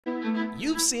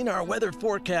You've seen our weather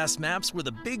forecast maps where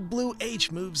the big blue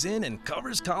H moves in and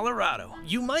covers Colorado.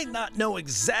 You might not know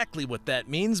exactly what that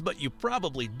means, but you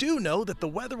probably do know that the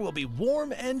weather will be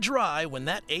warm and dry when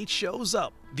that H shows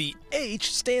up. The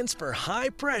H stands for high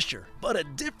pressure, but a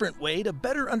different way to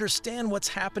better understand what's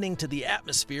happening to the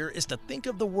atmosphere is to think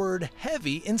of the word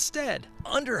heavy instead.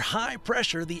 Under high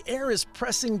pressure, the air is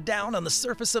pressing down on the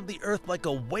surface of the Earth like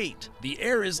a weight. The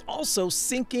air is also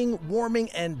sinking, warming,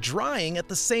 and drying at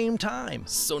the same time.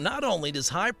 So not only does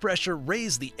high pressure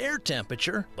raise the air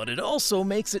temperature, but it also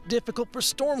makes it difficult for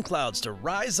storm clouds to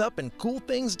rise up and cool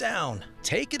things down.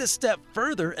 Take it a step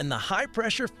further, and the high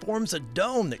pressure forms a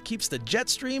dome that keeps the jet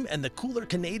stream and the cooler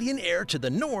Canadian air to the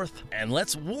north and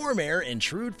lets warm air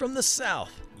intrude from the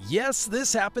south. Yes,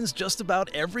 this happens just about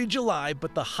every July,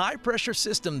 but the high-pressure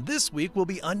system this week will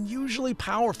be unusually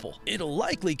powerful. It'll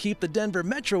likely keep the Denver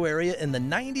metro area in the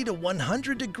 90 to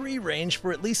 100 degree range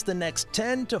for at least the next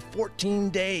 10 to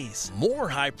 14 days. More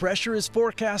high pressure is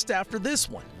forecast after this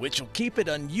one, which will keep it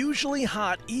unusually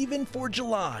hot even for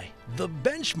July. The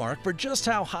benchmark for just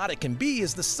how hot it can be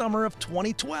is the summer of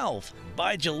 2012.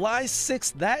 By July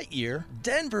 6th that year,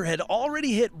 Denver had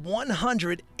already hit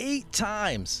 108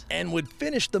 times and would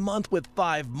finish the month with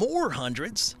 5 more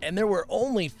hundreds, and there were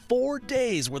only 4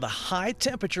 days where the high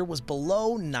temperature was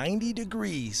below 90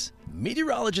 degrees.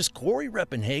 Meteorologist Cory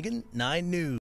Reppenhagen, 9 News.